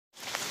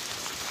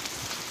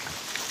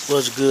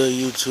What's good,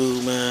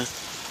 YouTube, man?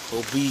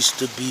 Obese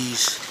to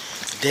Beast,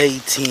 day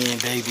 10,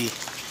 baby.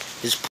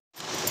 It's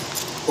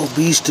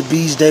Obese to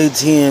Beast, day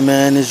 10,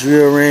 man. It's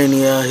real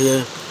rainy out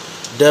here.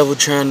 Devil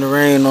trying to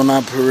rain on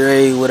our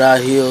parade with our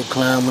hill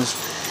climbers.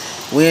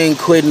 We ain't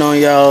quitting on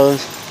y'all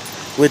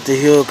with the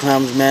hill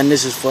climbers, man.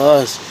 This is for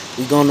us.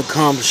 We gonna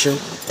accomplish them.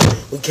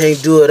 We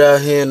can't do it out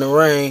here in the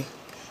rain,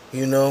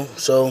 you know,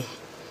 so...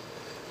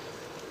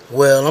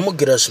 Well, I'm gonna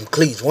get us some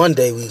cleats. One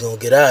day we gonna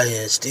get out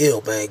here and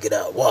still bang it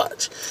out.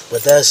 Watch.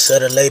 But that's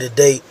at a later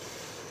date.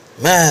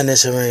 Man,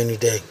 it's a rainy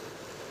day.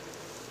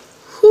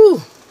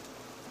 Whew.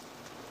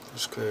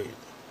 That's crazy.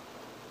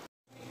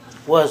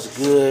 What's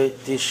good?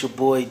 This your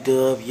boy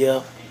Dub.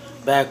 Yep.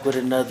 Back with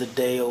another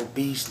day.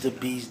 Obese to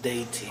Beast,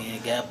 day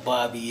 10. Got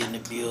Bobby in the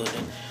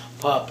building.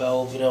 Pop out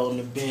over there on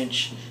the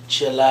bench,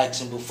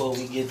 chillaxing before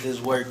we get this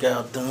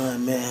workout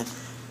done, man.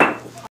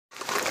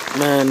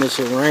 Man, it's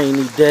a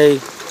rainy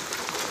day.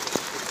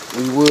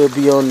 We would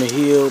be on the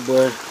hill,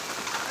 but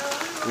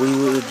we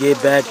will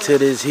get back to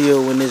this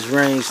hill when this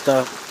rain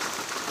stops.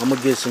 I'm going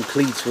to get some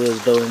cleats for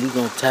us, though, and we're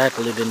going to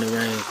tackle it in the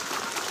rain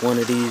one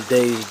of these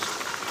days.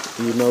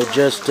 You know,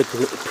 just to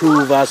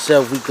prove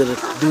ourselves we could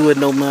do it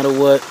no matter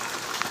what.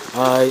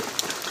 Alright,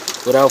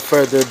 without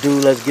further ado,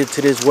 let's get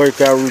to this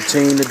workout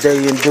routine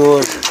today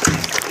indoors.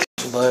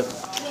 But,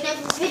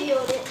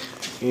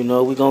 you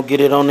know, we're going to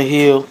get it on the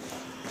hill.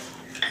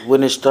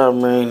 When it start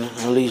raining,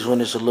 at least when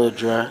it's a little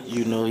dry,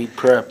 you know, he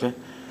prepping.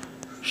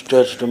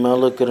 Stretch them out,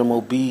 look at him,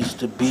 Obese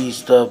to Beast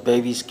stuff,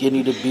 baby,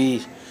 Skinny to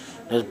Beast.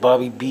 That's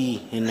Bobby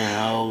B in the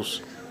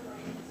house.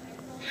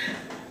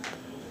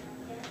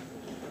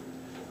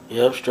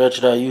 Yep, stretch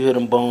it out, you hear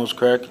them bones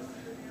cracking.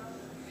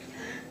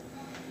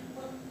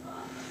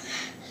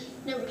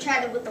 Never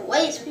tried it with the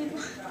weights, people.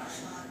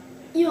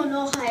 You don't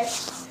know how I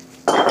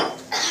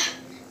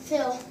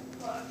feel.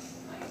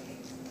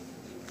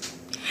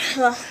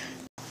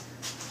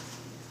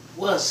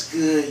 What's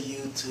good,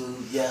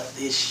 YouTube? Yep,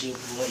 this your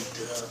boy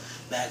Dub,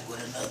 back with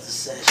another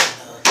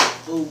session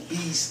of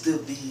Obese to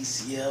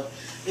Beast. Yep,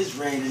 it's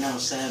raining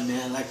outside,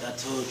 man, like I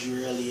told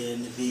you earlier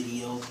in the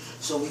video.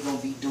 So we're going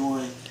to be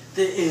doing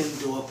the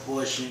indoor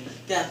portion.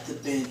 Got the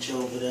bench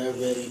over there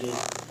ready to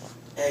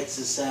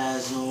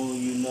exercise on,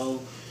 you know.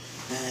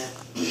 And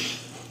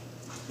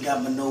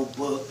got my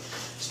notebook,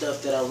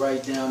 stuff that I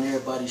write down.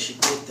 Everybody should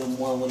get them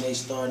one when they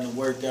start the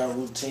workout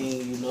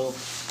routine, you know.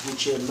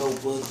 Get your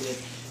notebook that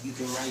you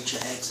can write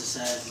your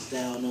exercises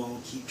down on,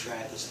 keep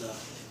track of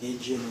stuff in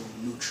general,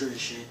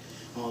 nutrition,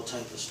 all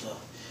type of stuff.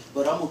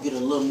 But I'm going to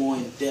get a little more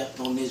in depth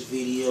on this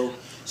video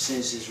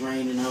since it's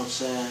raining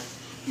outside,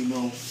 you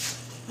know.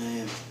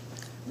 And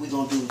we're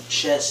going to do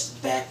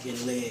chest, back,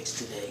 and legs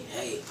today.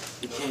 Hey,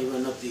 we can't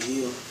run up the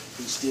hill,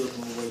 we still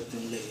going to work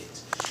them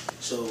legs.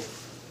 So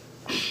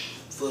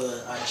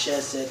for our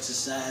chest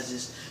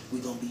exercises,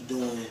 we're going to be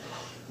doing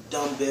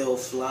dumbbell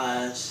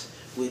flies,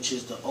 which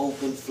is the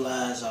open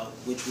flies,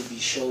 which will be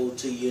showed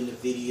to you in the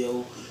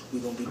video.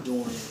 We're going to be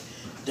doing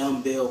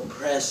dumbbell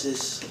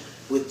presses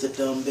with the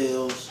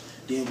dumbbells.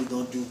 Then we're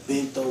going to do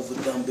bent over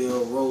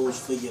dumbbell rows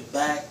for your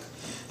back.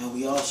 And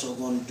we also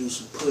going to do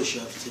some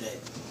push-ups today.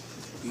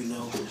 You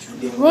know,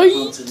 and then when it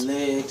comes to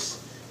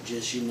legs,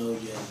 just, you know,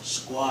 your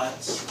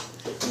squats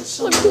and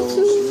some of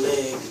those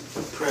leg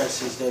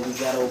presses that we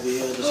got over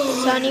here.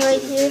 Sonny right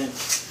here.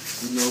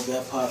 You know,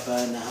 got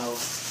Popeye in the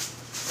house.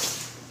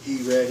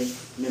 He ready.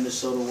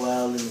 Minnesota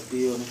Wild in the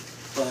building.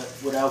 But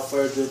without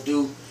further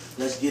ado,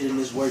 let's get in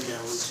this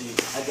workout routine.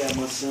 I got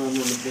my son on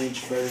the bench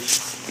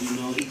first. You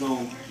know, he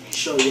gonna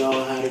show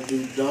y'all how to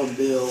do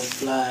dumbbell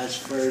flies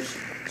first.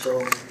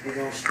 So we're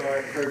gonna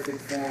start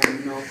perfect form,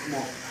 you know, come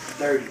on,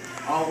 30.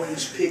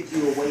 Always pick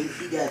you a weight.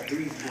 He got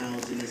 3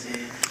 pounds in his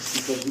hand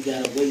because we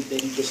got a weight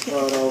that he can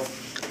start off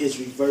his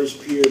reverse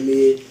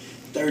pyramid,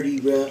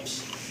 30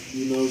 reps,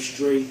 you know,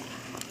 straight.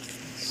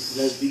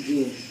 Let's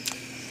begin.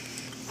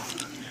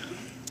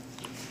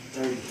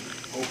 30,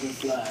 open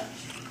flies.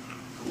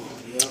 Come on,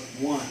 yep.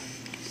 1,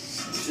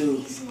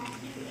 2,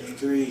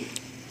 3,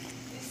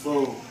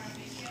 4,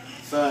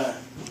 5,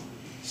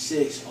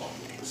 6,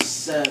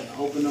 7.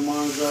 Open them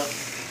arms up.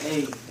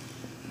 8.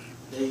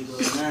 There you go.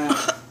 9,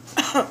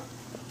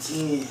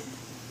 10,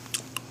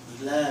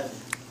 11,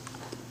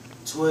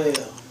 12,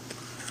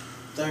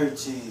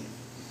 13,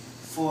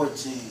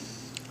 14,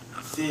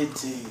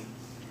 15,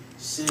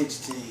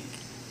 16,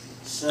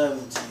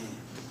 17,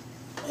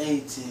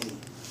 18,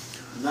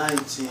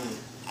 19,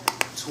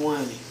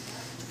 20,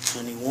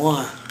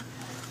 21,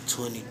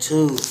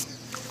 22,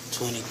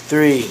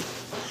 23,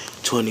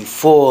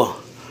 24,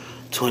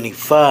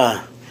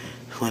 25,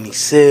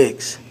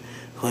 26,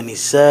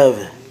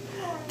 27,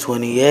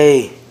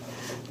 28,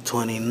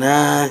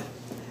 29,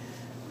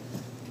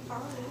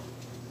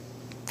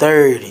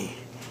 30.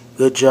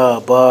 Good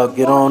job, Bob.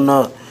 Get on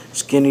up.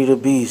 Skinny to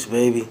Beast,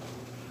 baby.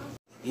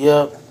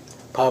 Yep.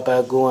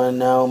 Popeye going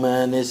now,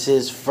 man. This is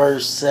his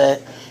first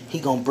set. He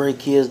gonna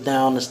break his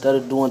down instead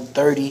of doing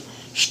 30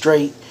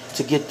 straight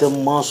to get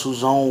them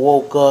muscles on,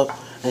 woke up,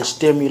 and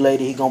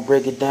stimulated. He gonna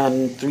break it down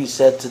in 3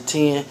 sets of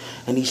 10,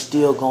 and he's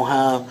still gonna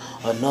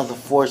have another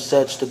 4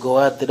 sets to go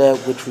after that,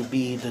 which would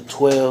be the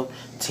 12,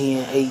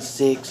 10, 8,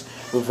 6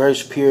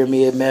 reverse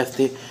pyramid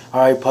method.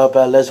 All right, pop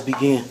out. Let's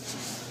begin.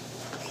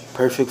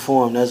 Perfect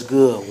form. That's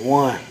good.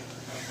 1,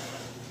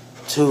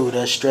 2.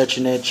 That's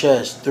stretching that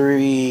chest.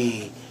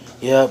 3.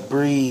 Yep.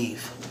 Breathe.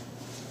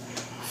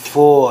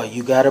 4.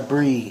 You gotta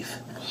breathe.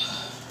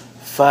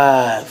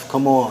 5.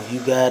 Come on. You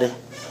got it.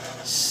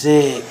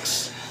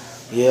 6.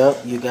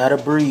 Yep. You gotta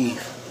breathe.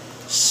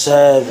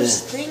 7.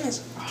 This thing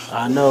is.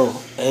 I know.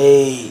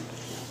 8.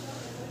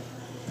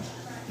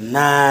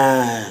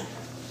 9.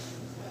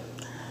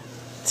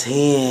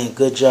 10.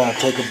 Good job.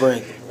 Take a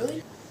break.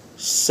 Really?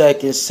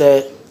 Second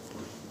set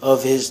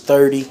of his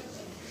 30.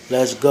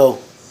 Let's go.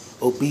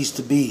 Obese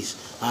to beast.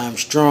 I am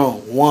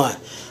strong. 1.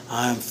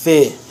 I am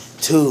fit.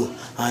 2.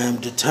 I am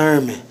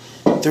determined.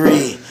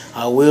 3.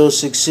 I will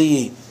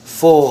succeed.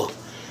 4.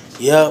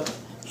 Yep.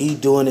 He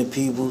doing it,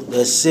 people.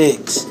 That's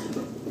 6.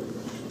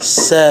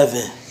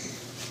 7.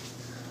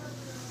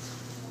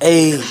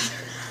 8.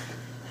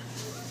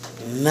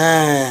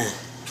 9.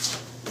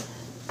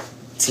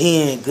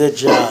 10. Good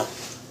job.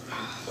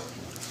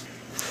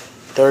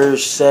 Third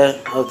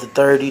set of the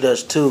 30.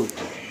 That's 2,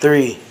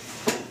 3,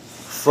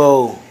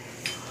 4,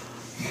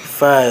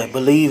 5.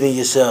 Believe in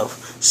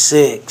yourself.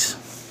 6,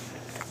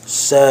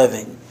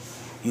 7.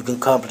 You can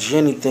accomplish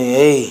anything.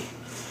 8,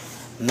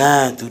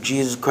 9. Through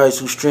Jesus Christ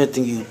who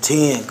strengthened you.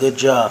 10. Good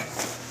job.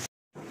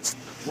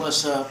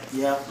 What's up?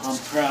 Yep, I'm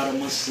proud of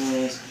my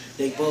sons.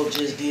 They both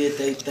just did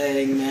their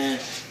thing, man.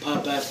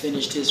 Popeye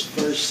finished his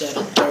first set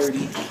of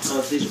 30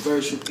 of this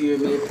vertical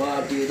pyramid.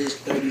 Bob did his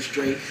 30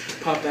 straight.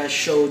 Popeye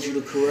showed you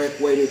the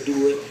correct way to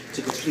do it,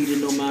 to complete it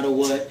no matter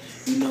what.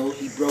 You know,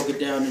 he broke it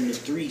down into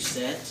 3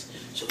 sets,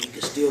 so he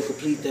could still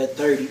complete that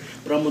 30.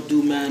 But I'm going to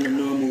do mine the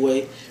normal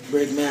way.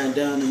 Break mine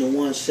down into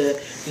 1 set.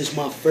 This is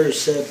my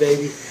first set,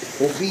 baby.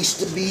 Obese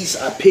to beast.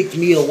 I picked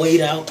me a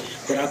weight out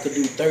that I could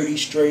do 30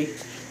 straight,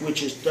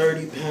 which is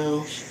 30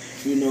 pounds.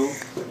 You know,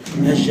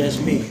 that's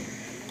just me.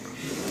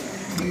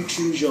 You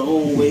choose your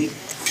own weight.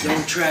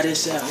 Don't try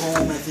this at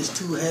home if it's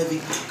too heavy,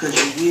 because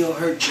you will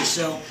hurt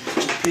yourself.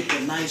 Just pick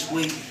a nice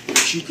weight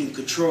that you can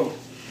control.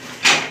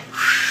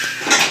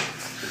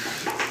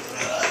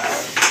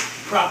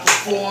 Proper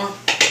form.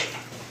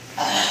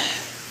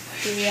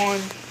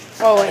 1.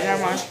 Oh wait,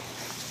 never mind.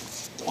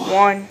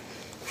 1,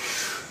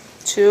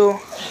 2,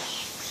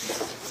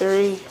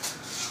 3,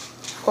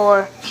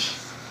 4,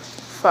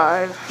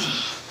 5,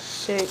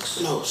 6.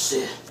 No,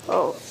 sit.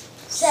 Oh,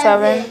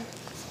 7,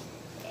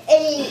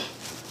 8,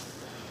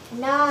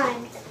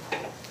 9,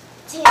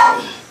 10,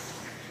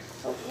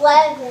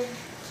 11,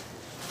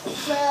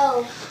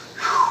 12,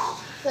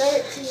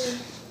 13,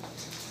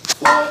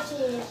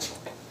 14,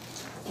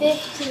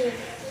 15,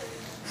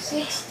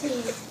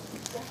 16,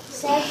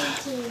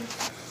 17,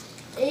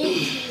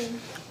 18,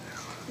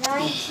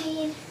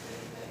 19,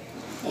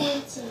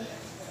 20,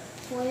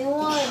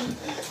 21,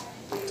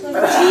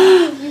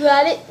 22. You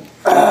got it.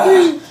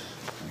 23,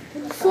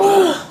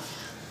 24,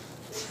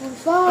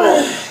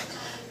 25.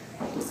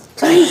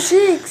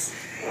 26,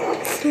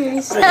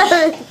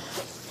 27,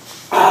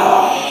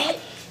 30.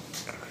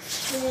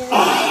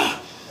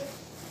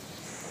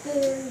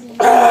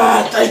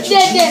 Thank you,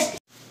 Jesus.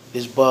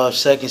 This Bob's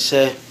second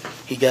set.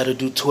 He got to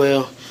do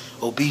 12.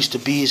 Obese to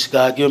beast.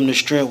 God, give him the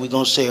strength. We're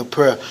going to say a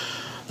prayer.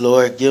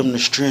 Lord, give him the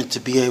strength to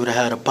be able to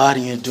have the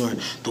body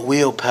endurance, the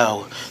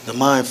willpower, the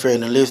mind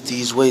frame to lift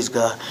these weights,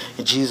 God.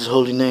 In Jesus'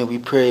 holy name we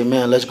pray,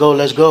 amen. Let's go,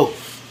 let's go.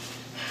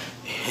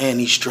 And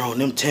he's strong.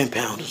 Them 10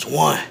 pounders.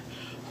 1.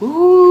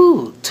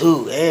 Woo,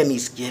 2, and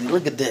he's skinny.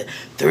 Look at that.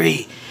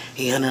 3,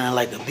 he hunting out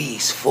like a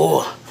beast.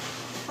 4,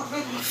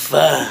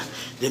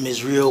 5, them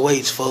is real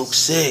weights, folks.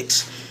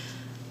 6,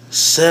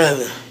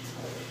 7,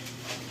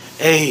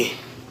 8,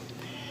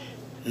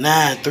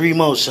 9, 3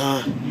 more,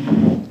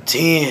 son.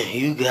 10,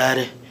 you got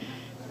it.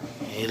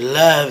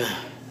 11,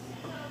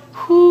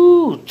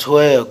 whoo,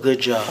 12, good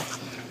job.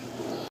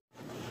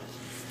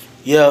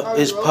 Yep,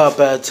 it's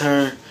Popeye's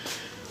turn.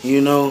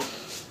 You know,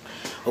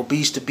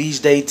 Obese to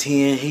Beast Day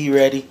 10, he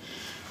ready.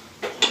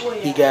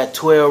 He got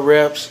 12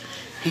 reps.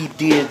 He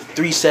did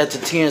 3 sets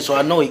of 10, so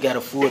I know he got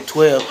a full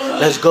 12.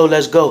 Let's go,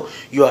 let's go.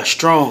 You are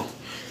strong.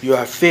 You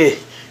are fit.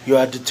 You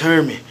are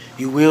determined.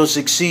 You will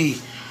succeed.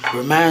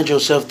 Remind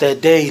yourself that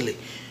daily.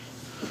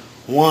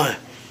 1,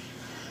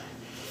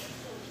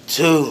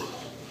 2,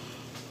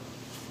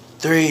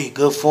 3,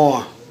 good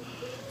form.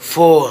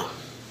 4,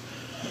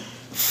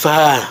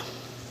 5,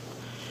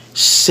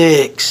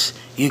 6,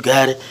 you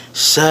got it.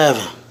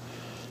 7,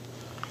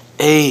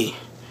 8,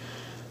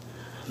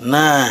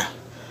 9,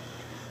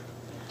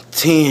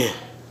 10,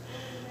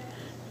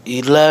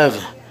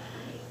 11,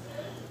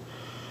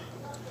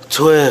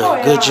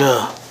 12. Good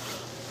job.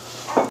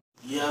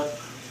 Yep,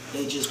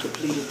 they just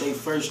completed their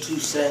first 2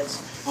 sets.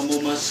 I'm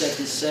on my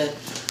second set.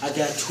 I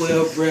got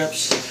 12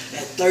 reps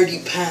at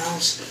 30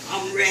 pounds.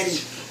 I'm ready.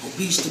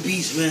 Obese to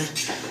beast, man.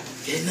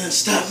 Can't nothing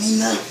stop me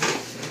now.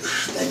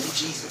 Thank you,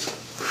 Jesus.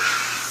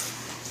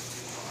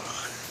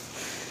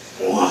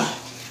 1,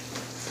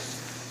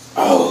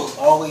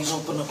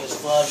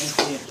 hard as you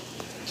can.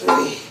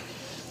 3.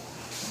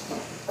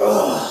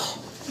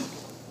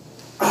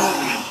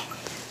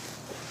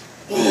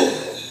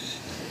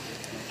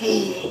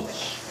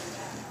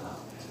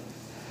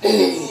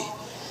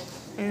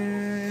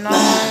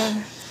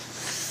 9,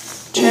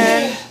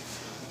 10,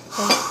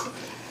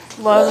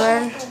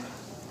 11,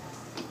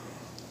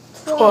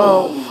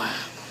 12.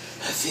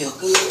 I feel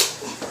good.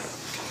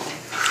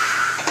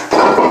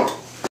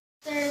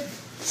 Third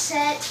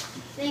set,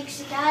 thanks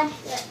to God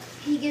that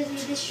He gives me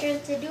the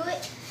strength to do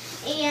it.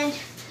 And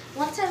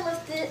once I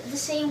lift the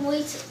same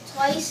weights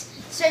twice,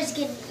 it starts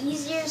getting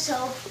easier.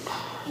 So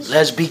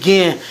let's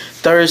begin.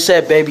 Third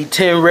set, baby.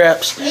 10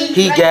 reps.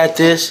 He got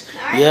this.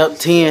 Yep,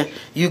 10.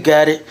 You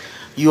got it.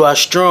 You are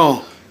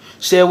strong.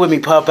 Say it with me,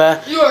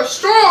 Popeye. You are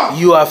strong.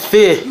 You are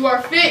fit. You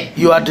are fit.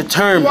 You are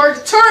determined. You are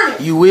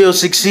determined. You will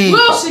succeed. You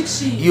will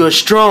succeed. You are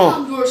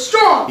strong. You are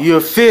strong. You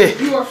are fit.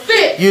 You are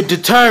fit. You're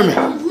determined.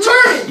 You are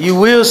determined. You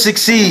will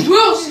succeed. You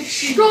will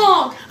succeed.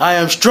 Strong. I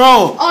am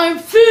strong. I am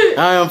fit.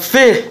 I am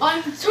fit. I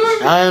am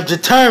determined. I am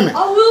determined.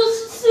 I will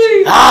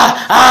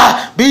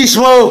succeed. Beast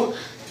mode.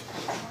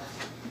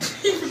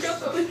 He forgot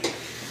something.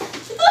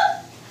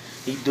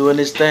 He doing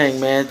his thing,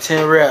 man.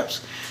 10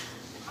 reps.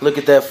 Look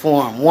at that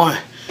form. 1,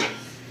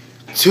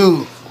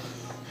 2,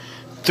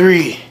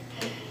 3,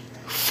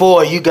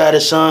 4. You got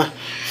it, son.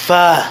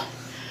 5,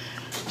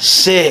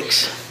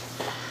 6,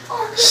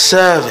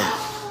 7,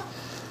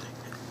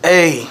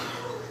 8,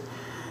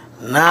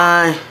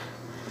 9,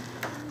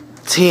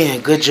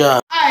 10. Good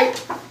job. I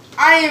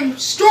am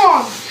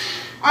strong.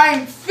 I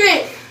am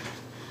fit.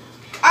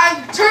 I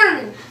am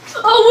determined. I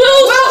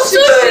will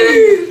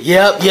succeed.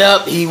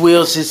 Yep. He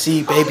will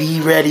succeed, baby. He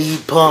ready. He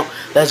pumped.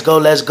 Let's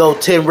go.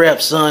 10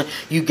 reps, son.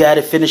 You got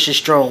it. Finish it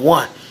strong.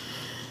 1,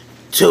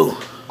 2.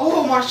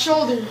 Oh, my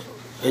shoulder.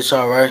 It's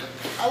all right.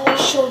 I want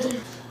shoulder.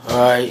 All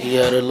right. He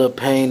had a little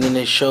pain in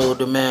his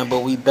shoulder, man,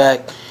 but we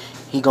back.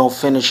 He gonna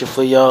finish it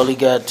for y'all. He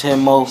got 10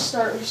 more.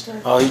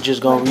 Restart. Oh, he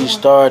just gonna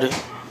restart it.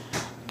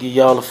 Give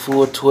y'all a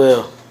full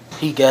 12.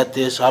 He got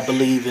this. I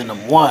believe in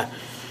him. 1,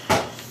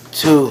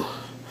 2,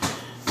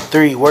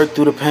 3. Work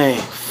through the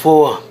pain.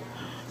 4.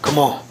 Come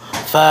on.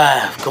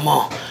 5. Come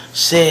on.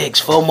 6.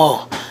 4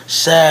 more.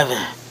 7.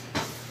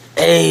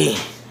 8.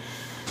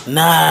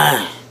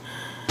 9.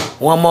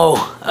 1 more.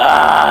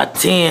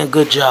 10.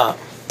 Good job.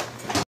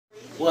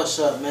 What's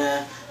up,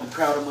 man? I'm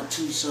proud of my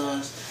 2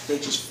 sons. They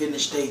just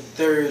finished their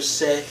 3rd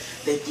set.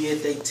 They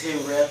did their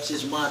 10 reps.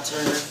 It's my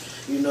turn.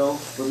 You know,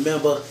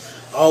 remember,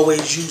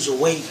 always use a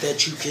weight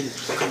that you can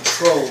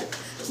control.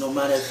 No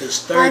matter if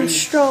it's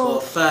 30 or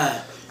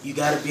 5. You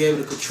got to be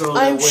able to control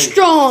that weight.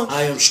 Strong.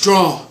 I am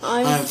strong.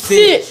 I am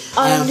fit.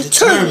 I am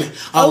determined.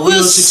 I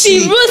will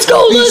succeed. Let's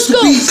go. Let's go.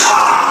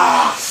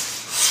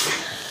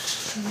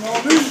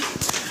 Okay.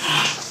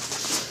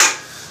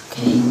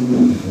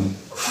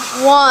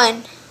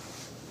 1,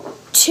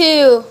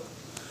 2,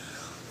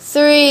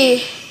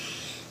 3,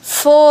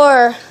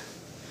 4,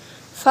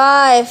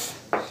 5,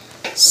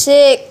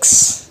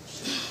 6,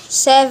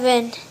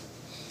 7,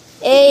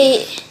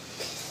 8,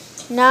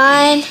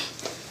 9,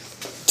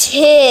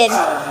 10.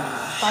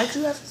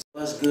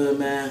 What's good,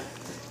 man?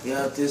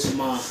 Yeah, this is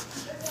my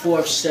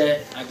 4th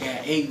set. I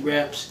got 8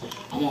 reps.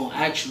 I'm gonna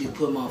actually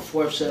put my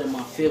 4th set and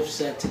my 5th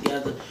set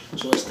together.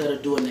 So instead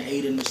of doing the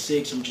 8 and the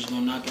 6, I'm just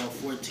gonna knock out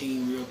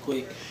 14 real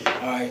quick.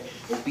 Alright,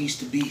 Obese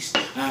to Beast.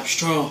 I'm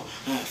strong,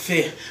 I'm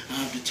fit,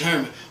 I'm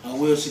determined. I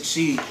will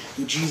succeed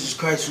through Jesus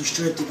Christ who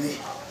strengthened me.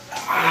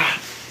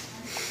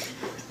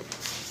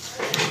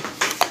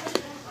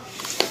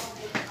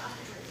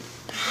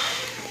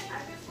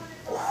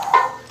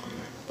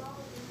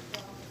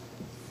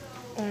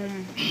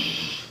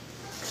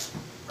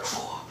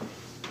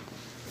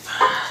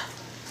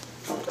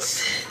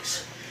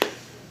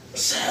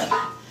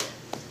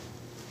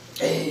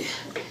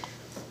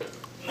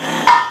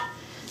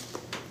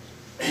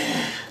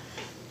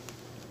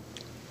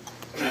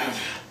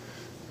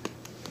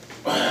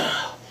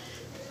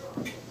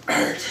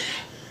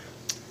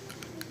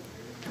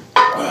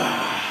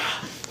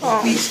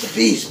 Beast to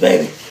Beast,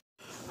 baby.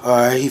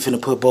 Alright, he finna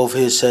put both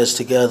his sets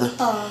together.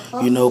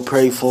 You know,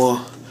 pray for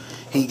him.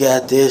 He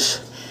got this.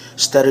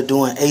 Instead of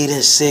doing 8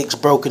 and 6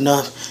 broken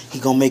up, he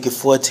gonna make it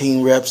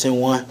 14 reps in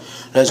 1.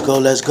 Let's go.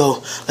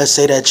 Let's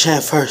say that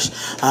chant first.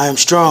 I am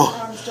strong.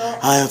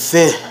 I am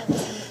fit.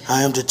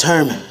 I am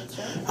determined.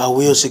 I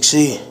will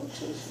succeed.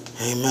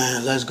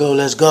 Amen. Let's go.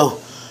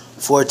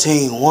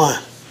 14. 1,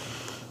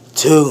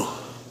 2,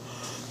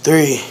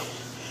 3,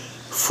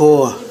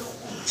 4,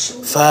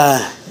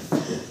 5,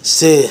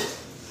 6,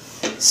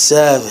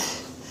 7,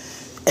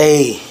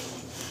 8,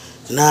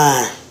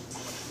 9,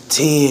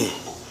 10,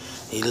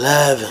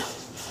 11,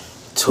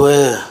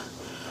 12,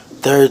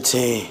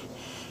 13,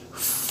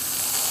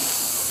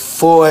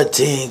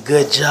 14.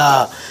 Good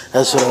job.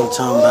 That's what I'm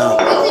talking about.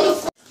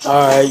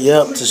 Alright,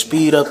 yep, to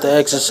speed up the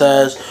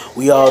exercise,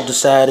 we all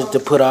decided to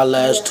put our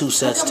last 2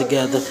 sets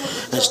together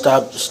and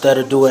stop, instead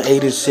of doing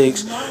 8 and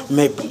 6,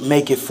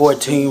 make it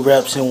 14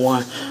 reps in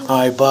 1.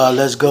 Alright, Bob,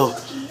 let's go.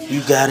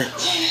 You got it.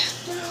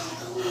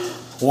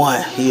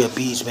 1, he a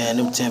beast, man.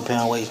 Them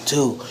 10-pound weights.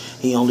 2,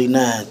 he only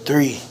 9.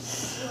 3,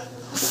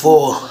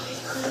 4,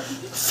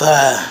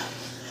 5,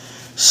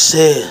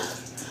 6,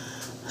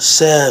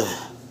 7,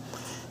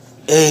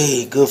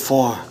 8, good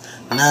form.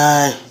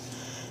 9,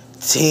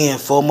 10,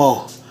 4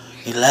 more.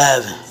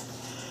 11,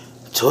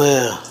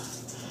 12,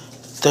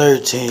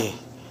 13,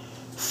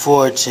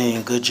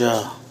 14, good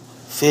job.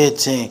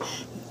 15,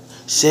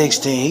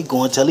 16, he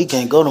going till he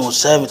can't go no more.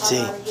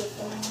 17,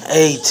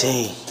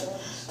 18,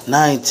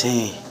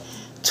 19,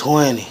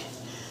 20,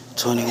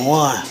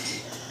 21,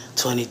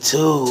 22,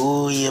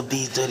 ooh, he'll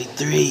be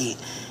 33,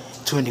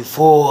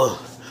 24,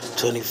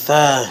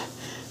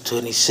 25,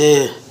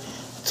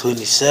 26,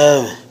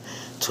 27,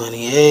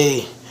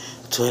 28,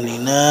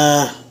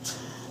 29,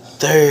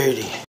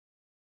 30.